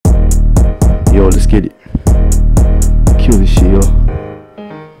kill this shit, yo.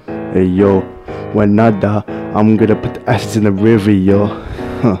 Hey, yo, when I die, I'm gonna put the ashes in the river, yo.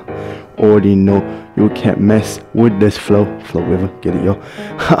 Huh. Already know you can't mess with this flow. Flow river, get it, yo.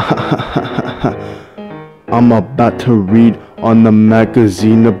 I'm about to read on the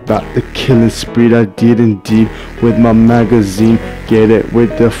magazine about the killing spree I did indeed with my magazine. Get it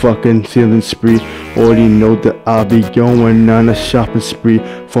with the fucking killing spree. Already know that I'll be going on a shopping spree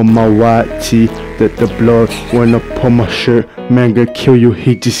for my white tee. That the blood went up on my shirt. Man gonna kill you,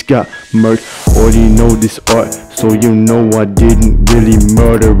 he just got murdered. Already know this art, so you know I didn't really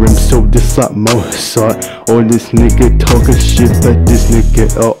murder him. So this like Mozart. All this nigga talking shit, but this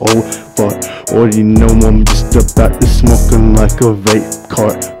nigga old fart. Already know I'm just about to smoking like a vape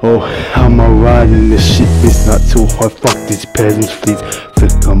cart. Oh, how am I riding this shit? It's not too hard. Fuck these peasants, please.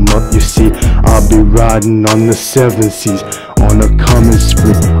 Flick them up, you see. I'll be riding on the 7 Seas on a coming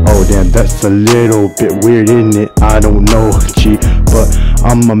spree. Oh damn, that's a little bit weird, isn't it? I don't know, G, but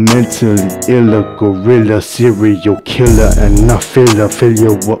I'm a mentally ill gorilla serial killer, and I fill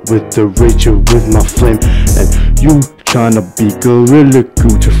you up with the rage with my flame. And you tryna be gorilla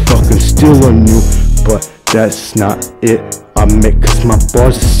glue to fucking steal on you, but that's not it. I make cause my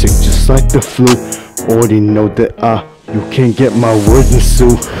bars are sick just like the flu. Already know that you can't get my words in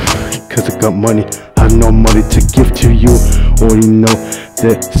sue, cause I got money, I have no money to give to you. Already know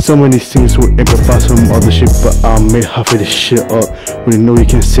that so many things will improvise from other shit, but I made half of this shit up. Already know you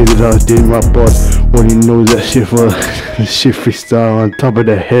can't say that I did my boss. Already know that shit for shit freestyle on top of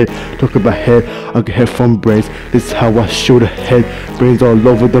the head. Talk about head, I get head from brains. This is how I show the head. Brains all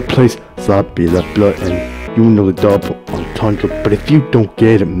over the place, so I be the blood and you know the double entendre. But if you don't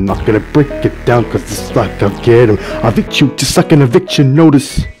get him, I'm not gonna break it down, cause it's like I'll get him. I'll evict you just like an eviction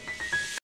notice.